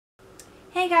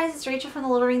Hey guys, it's Rachel from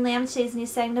Thelittlereadinglamb. Today's new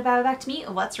segment about Back to Me.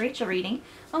 What's Rachel reading?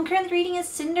 What I'm currently reading is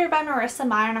Cinder by Marissa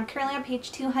Meyer, and I'm currently on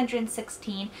page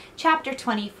 216, chapter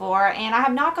 24, and I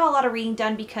have not got a lot of reading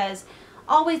done because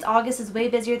always August is way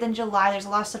busier than July. There's a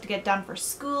lot of stuff to get done for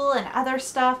school and other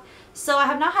stuff, so I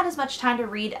have not had as much time to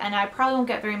read, and I probably won't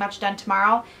get very much done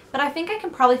tomorrow, but I think I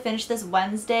can probably finish this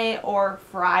Wednesday or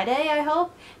Friday, I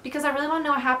hope, because I really want to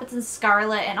know what happens in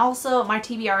Scarlet, and also my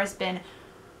TBR has been,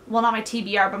 well, not my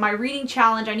TBR, but my reading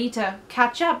challenge. I need to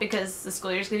catch up because the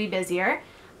school year is going to be busier.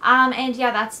 And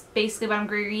yeah, that's basically what I'm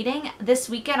going to be reading. This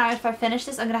weekend, if I finish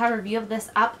this, I'm going to have a review of this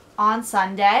up on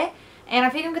Sunday. And I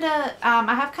think I'm going to,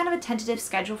 I have kind of a tentative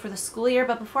schedule for the school year,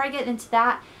 but before I get into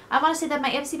that, I want to say that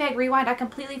my Empty Bag Rewind, I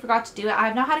completely forgot to do it. I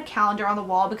have not had a calendar on the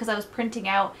wall because I was printing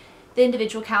out the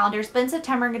individual calendars, but in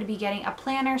September I'm going to be getting a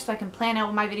planner so I can plan out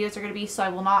what my videos are going to be so I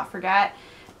will not forget.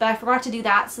 But I forgot to do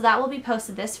that, so that will be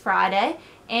posted this Friday,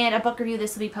 and a book review,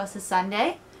 this will be posted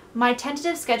Sunday. My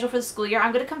tentative schedule for the school year,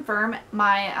 I'm going to confirm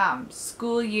my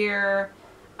school year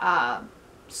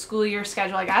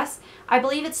schedule, I guess. I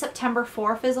believe it's September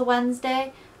 4th is a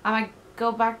Wednesday. I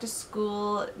go back to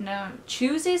school, no,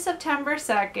 Tuesday, September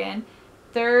 2nd.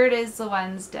 3rd is the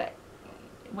Wednesday.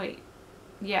 Wait,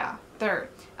 yeah, 3rd.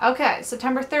 Okay,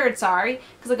 September 3rd, sorry,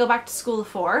 because I go back to school the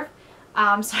 4th.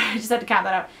 Sorry, I just had to count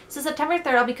that out. So September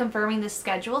 3rd, I'll be confirming this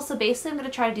schedule. So basically, I'm going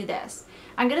to try to do this.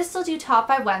 I'm going to still do top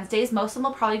 5 Wednesdays. Most of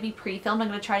them will probably be pre-filmed. I'm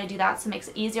going to try to do that so it makes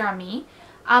it easier on me.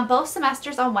 Both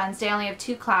semesters on Wednesday, I only have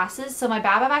 2 classes. So my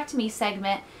Back to Me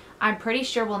segment, I'm pretty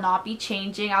sure will not be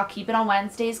changing. I'll keep it on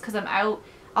Wednesdays because I'm out.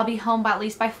 I'll be home by at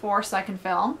least by 4 so I can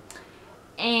film.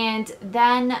 And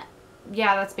then,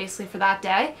 yeah, that's basically for that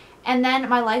day. And then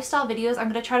my lifestyle videos, I'm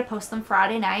going to try to post them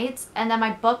Friday nights. And then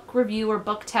my book review or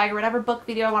book tag or whatever book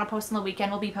video I want to post on the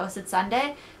weekend will be posted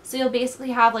Sunday. So you'll basically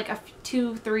have like a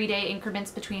 2-3 day increments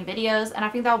between videos. And I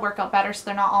think that'll work out better so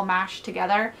they're not all mashed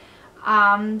together.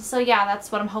 So yeah,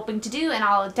 that's what I'm hoping to do. And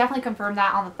I'll definitely confirm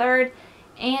that on the 3rd.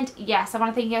 And yes, I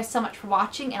want to thank you guys so much for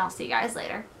watching. And I'll see you guys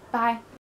later. Bye.